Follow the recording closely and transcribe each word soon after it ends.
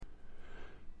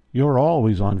You're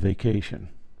always on vacation.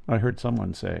 I heard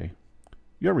someone say,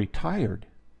 "You're retired."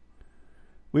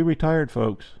 We retired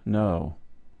folks know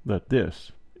that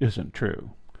this isn't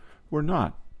true. We're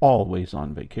not always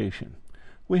on vacation.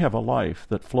 We have a life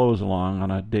that flows along on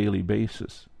a daily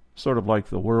basis, sort of like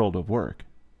the world of work,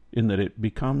 in that it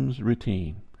becomes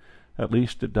routine. At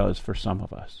least it does for some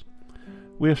of us.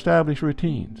 We establish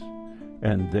routines,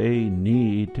 and they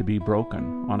need to be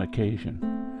broken on occasion.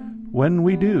 When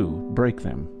we do break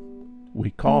them, we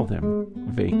call them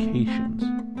vacations.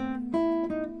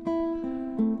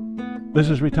 This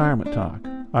is Retirement Talk.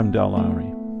 I'm Del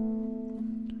Lowry.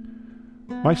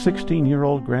 My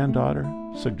 16-year-old granddaughter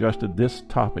suggested this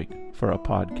topic for a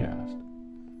podcast.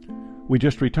 We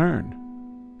just returned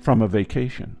from a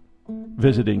vacation,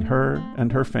 visiting her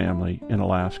and her family in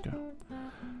Alaska.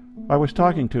 I was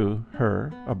talking to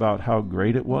her about how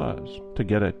great it was to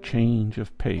get a change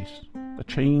of pace, a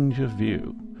change of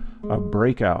view, a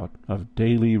breakout of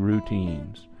daily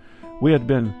routines. We had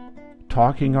been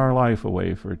talking our life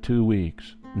away for 2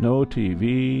 weeks. No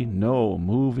TV, no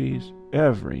movies.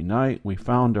 Every night we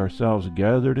found ourselves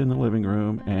gathered in the living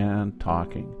room and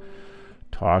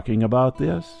talking about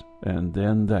this and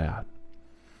then that.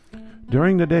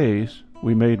 During the days,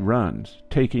 we made runs,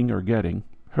 taking or getting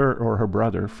her or her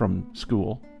brother from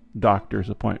school, doctor's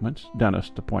appointments,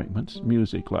 dentist appointments,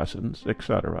 music lessons,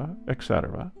 etc.,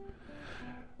 etc.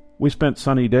 We spent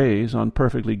sunny days on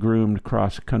perfectly groomed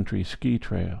cross-country ski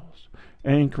trails.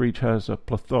 Anchorage has a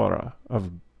plethora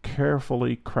of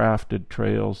carefully crafted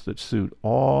trails that suit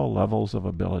all levels of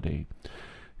ability.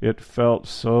 It felt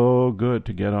so good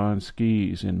to get on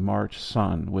skis in March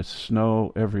sun with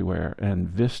snow everywhere and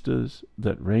vistas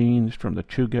that ranged from the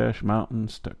Chugach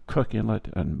Mountains to Cook Inlet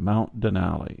and Mount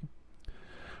Denali.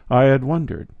 I had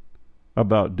wondered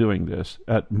about doing this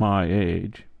at my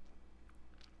age,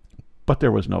 but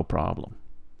there was no problem.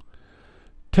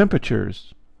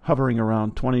 Temperatures hovering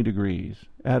around 20 degrees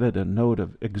added a note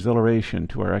of exhilaration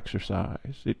to our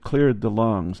exercise. It cleared the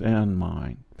lungs and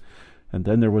mine. And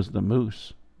then there was the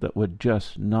moose that would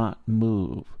just not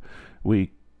move.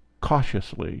 We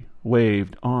cautiously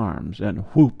waved arms and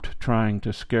whooped, trying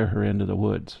to scare her into the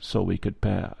woods so we could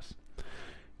pass.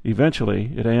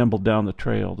 Eventually, it ambled down the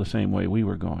trail the same way we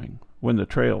were going. When the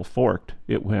trail forked,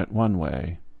 it went one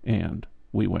way, and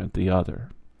we went the other.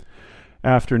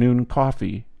 Afternoon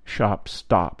coffee shop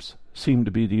stops seemed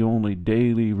to be the only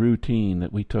daily routine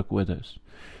that we took with us.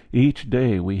 Each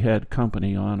day we had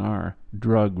company on our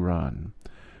drug run.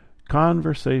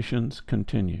 Conversations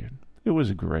continued. It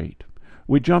was great.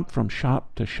 We jumped from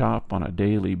shop to shop on a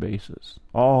daily basis,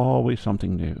 always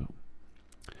something new.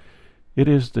 It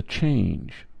is the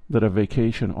change that a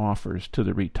vacation offers to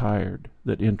the retired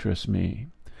that interests me.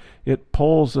 It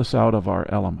pulls us out of our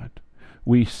element.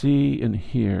 We see and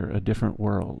hear a different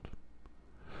world.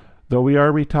 Though we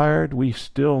are retired, we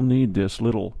still need this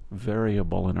little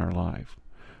variable in our life.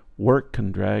 Work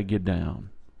can drag you down,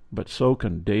 but so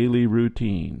can daily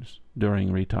routines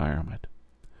during retirement.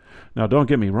 Now, don't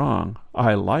get me wrong,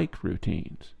 I like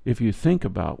routines. If you think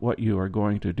about what you are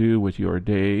going to do with your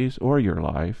days or your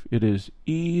life, it is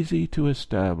easy to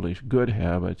establish good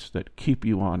habits that keep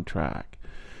you on track.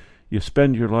 You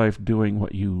spend your life doing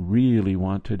what you really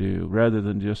want to do, rather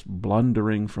than just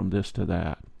blundering from this to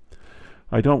that.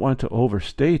 I don't want to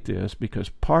overstate this, because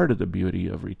part of the beauty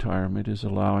of retirement is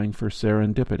allowing for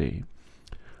serendipity.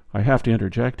 I have to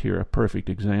interject here a perfect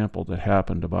example that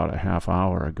happened about a half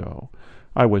hour ago.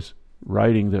 I was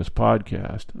writing this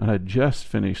podcast, and had just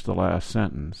finished the last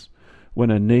sentence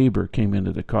when a neighbor came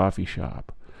into the coffee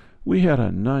shop. We had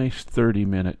a nice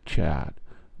 30-minute chat.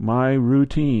 My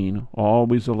routine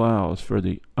always allows for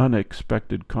the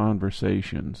unexpected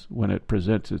conversations when it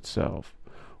presents itself,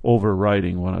 over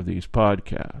writing one of these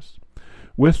podcasts.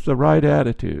 With the right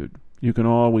attitude, you can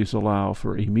always allow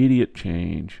for immediate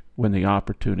change when the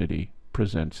opportunity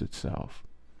presents itself.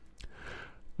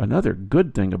 Another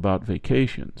good thing about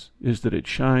vacations is that it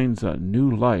shines a new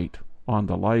light on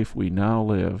the life we now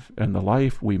live and the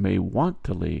life we may want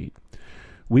to lead.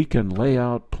 We can lay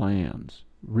out plans,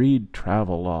 read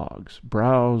travel logs,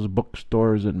 browse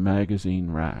bookstores and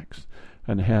magazine racks,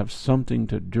 and have something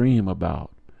to dream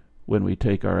about when we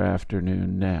take our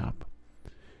afternoon nap.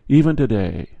 Even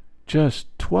today, just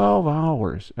 12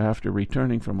 hours after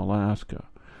returning from Alaska,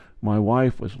 my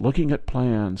wife was looking at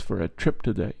plans for a trip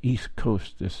to the East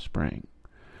Coast this spring.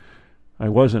 I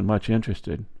wasn't much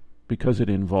interested because it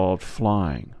involved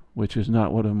flying, which is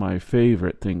not one of my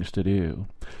favorite things to do.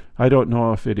 I don't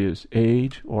know if it is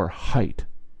age or height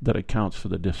that accounts for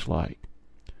the dislike.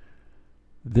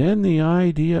 Then the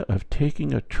idea of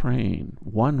taking a train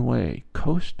one way,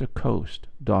 coast to coast,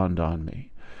 dawned on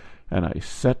me. and I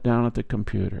sat down at the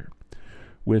computer.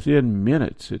 Within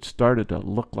minutes, it started to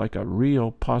look like a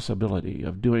real possibility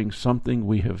of doing something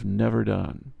we have never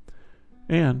done.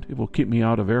 And it will keep me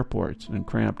out of airports and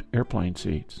cramped airplane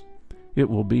seats. It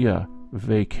will be a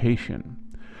vacation,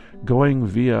 going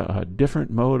via a different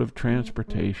mode of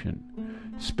transportation,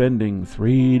 spending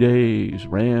 3 days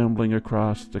rambling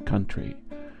across the country,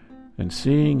 and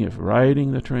seeing if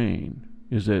riding the train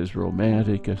is as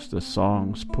romantic as the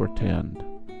songs portend.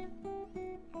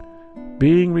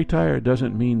 Being retired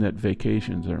doesn't mean that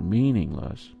vacations are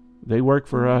meaningless. They work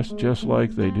for us just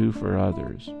like they do for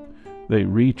others. They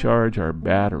recharge our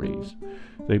batteries.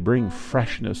 They bring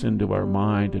freshness into our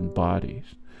mind and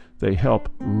bodies. They help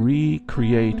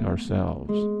recreate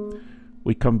ourselves.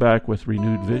 We come back with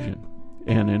renewed vision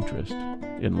and interest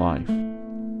in life.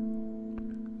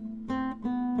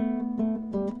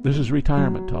 This is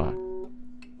Retirement Talk.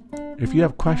 If you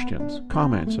have questions,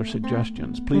 comments, or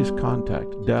suggestions, please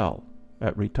contact Del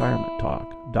at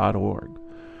retirementtalk.org.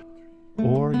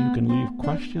 Or you can leave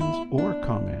questions or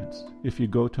comments if you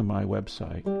go to my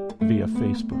website via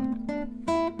Facebook.